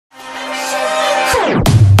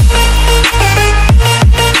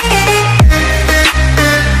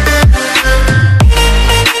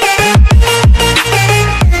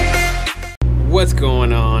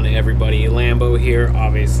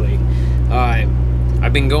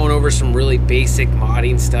I've been going over some really basic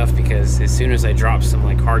modding stuff because as soon as I drop some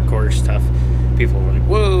like hardcore stuff, people are like,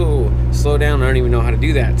 whoa, slow down, I don't even know how to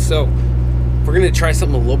do that. So we're gonna try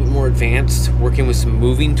something a little bit more advanced, working with some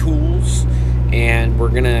moving tools, and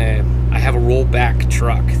I have a rollback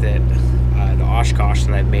truck that the Oshkosh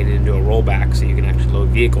that I've made it into a rollback so you can actually load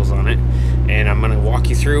vehicles on it, and I'm going to walk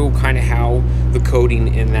you through kind of how the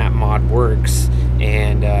coding in that mod works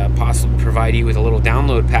and possibly provide you with a little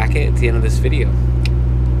download packet at the end of this video.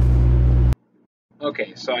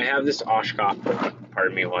 Okay, so I have this Oshkosh,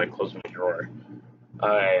 pardon me while I close my drawer,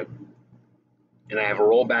 and I have a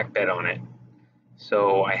rollback bed on it.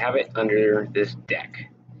 So I have it under this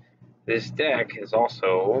deck. This deck is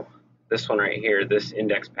also, this one right here, this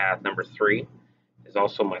index path number 3 is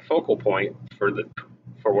also my focal point for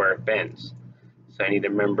where it bends. So I need to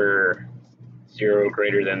remember 0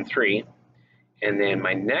 greater than 3. And then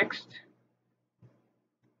my next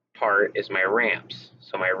part is my ramps.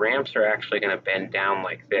 So my ramps are actually going to bend down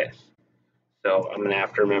like this. So I'm going to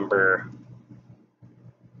have to remember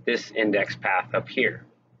this index path up here.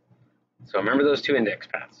 So remember those 2 index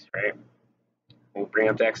paths, right? We'll bring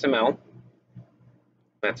up the XML.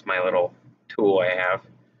 That's my little tool I have.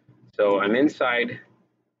 So I'm inside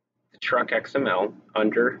the truck XML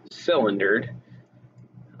under cylindered.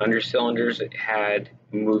 Under cylinders, it had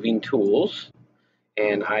moving tools,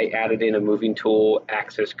 and I added in a moving tool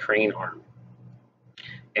axis crane arm.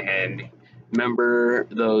 And remember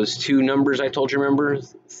those 2 numbers I told you, remember?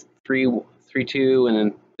 332 and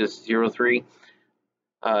then this 03?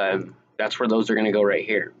 That's where those are going to go right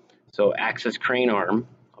here. So axis crane arm,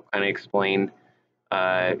 I'll kind of explain,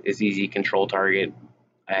 is easy control target.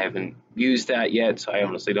 I haven't used that yet, so I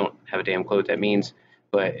honestly don't have a damn clue what that means,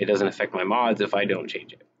 but it doesn't affect my mods if I don't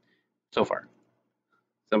change it so far.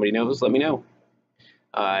 Somebody knows, let me know.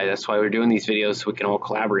 That's why we're doing these videos, so we can all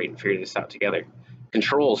collaborate and figure this out together.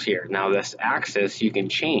 Controls here. Now this axis you can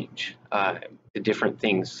change the different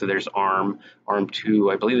things. So there's arm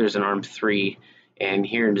 2, I believe there's an arm 3, and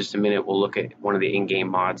here in just a minute we'll look at one of the in-game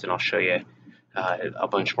mods and I'll show you a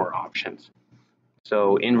bunch more options.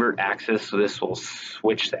 So invert access, so this will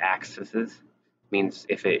switch the axes. Means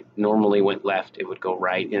if it normally went left, it would go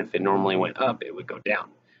right, and if it normally went up, it would go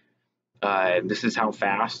down. This is how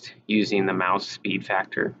fast, using the mouse speed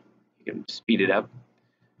factor. You can speed it up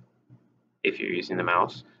if you're using the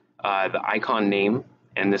mouse. The icon name,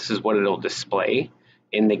 and this is what it'll display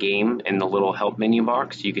in the game in the little help menu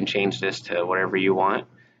box. You can change this to whatever you want.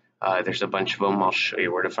 There's a bunch of them. I'll show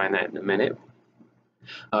you where to find that in a minute.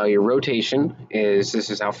 Your rotation this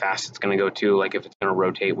is how fast it's going to go to, like if it's going to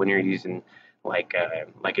rotate when you're using like a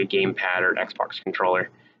gamepad or Xbox controller,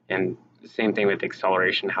 and the same thing with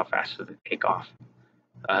acceleration, how fast does it take off.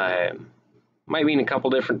 Might mean a couple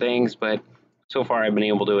different things, but so far I've been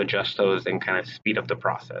able to adjust those and kind of speed up the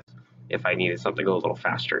process if I needed something to go a little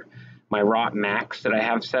faster. My ROT max that I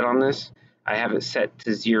have set on this, I have it set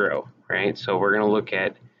to 0, right? So we're going to look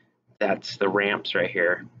at, that's the ramps right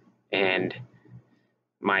here, and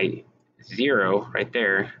my 0 right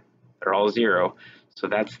there, they're all 0, so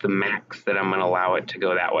that's the max that I'm going to allow it to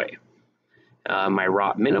go that way. My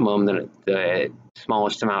ROT minimum, the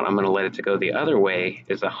smallest amount I'm going to let it to go the other way,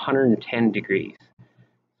 is 110 degrees.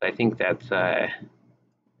 I think that's, yeah,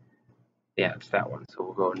 it's that one. So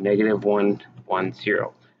we'll go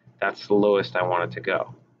 -110. That's the lowest I want it to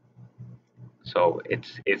go. So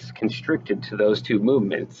it's constricted to those 2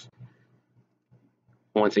 movements.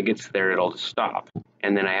 Once it gets there, it'll stop.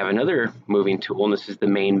 And then I have another moving tool, and this is the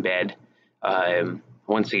main bed.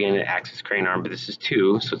 Once again, an axis crane arm, but this is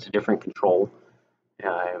 2, so it's a different control.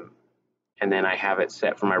 And then I have it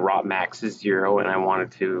set for my ROT max is 0, and I want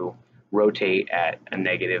it to rotate at a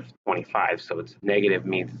 -25. So it's negative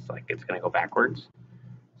means it's like it's going to go backwards.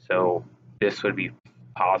 So this would be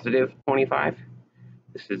positive 25.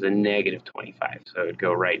 This is a negative 25, so it would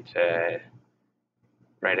go right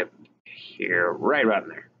up here, right around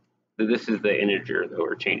there. So this is the integer that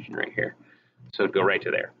we're changing right here. So it'd go right to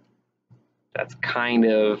there. That's kind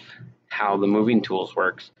of how the moving tools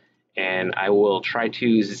works. And I will try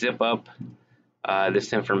to zip up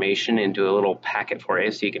this information into a little packet for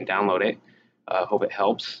you so you can download it. Hope it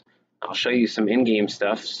helps. I'll show you some in-game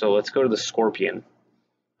stuff. So let's go to the Scorpion.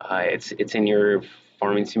 It's in your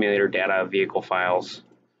Farming Simulator data vehicle files.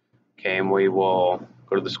 Okay, and we will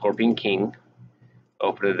go to the Scorpion King.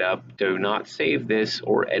 Open it up. Do not save this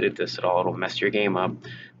or edit this at all. It'll mess your game up.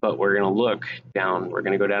 But we're going to look down. We're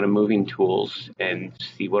going to go down to Moving Tools and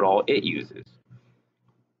see what all it uses.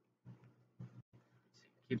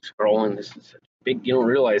 Keep scrolling. This is big. You don't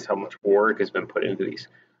realize how much work has been put into these.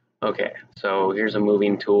 Okay, so here's a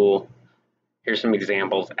moving tool. Here's some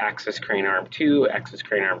examples: axis crane arm 2, axis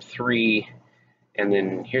crane arm 3, and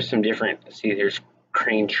then here's some different, see there's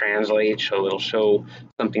crane translate, so it'll show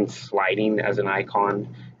something sliding as an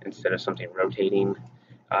icon instead of something rotating.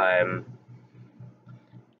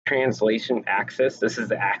 Translation axis, this is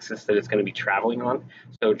the axis that it's going to be traveling on.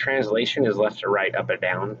 So translation is left to right, up or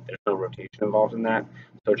down. There's no rotation involved in that.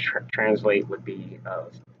 So translate would be,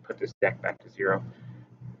 let's put this deck back to 0.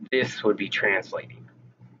 This would be translating.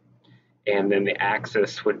 And then the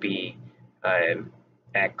axis would be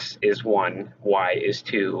X is 1, Y is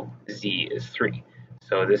 2, Z is 3.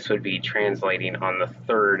 So this would be translating on the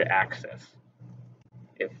third axis,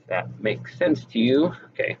 if that makes sense to you.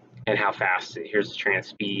 Okay, and how fast, here's the trans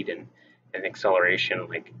speed and acceleration,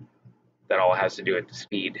 like that all has to do with the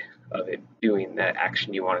speed of it doing that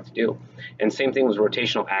action you want it to do. And same thing with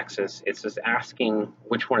rotational axis, it's just asking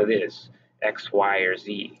which one it is, X, Y, or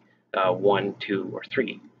Z, 1, 2, or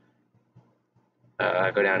 3.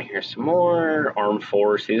 Go down here some more, arm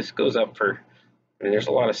 4, see this goes up for, I mean there's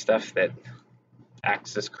a lot of stuff that,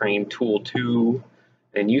 axis crane tool 2,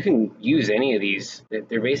 and you can use any of these.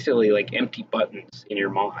 They're basically like empty buttons in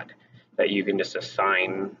your mod that you can just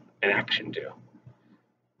assign an action to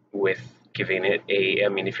with giving it a, I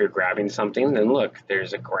mean if you're grabbing something, then look,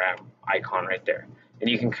 there's a grab icon right there. And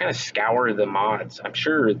you can kind of scour the mods. I'm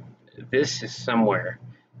sure this is somewhere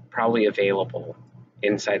probably available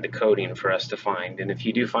inside the coding for us to find, and if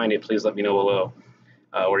you do find it, please let me know below,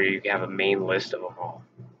 or you have a main list of them all,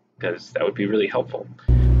 because that would be really helpful.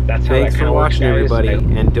 That's how Thanks that for watching, everybody, guys.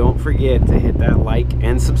 and don't forget to hit that like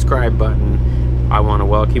and subscribe button. I want to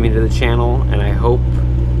welcome you to the channel, and I hope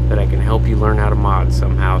that I can help you learn how to mod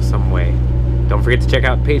somehow, some way. Don't forget to check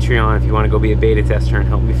out Patreon if you want to go be a beta tester and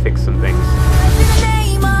help me fix some things.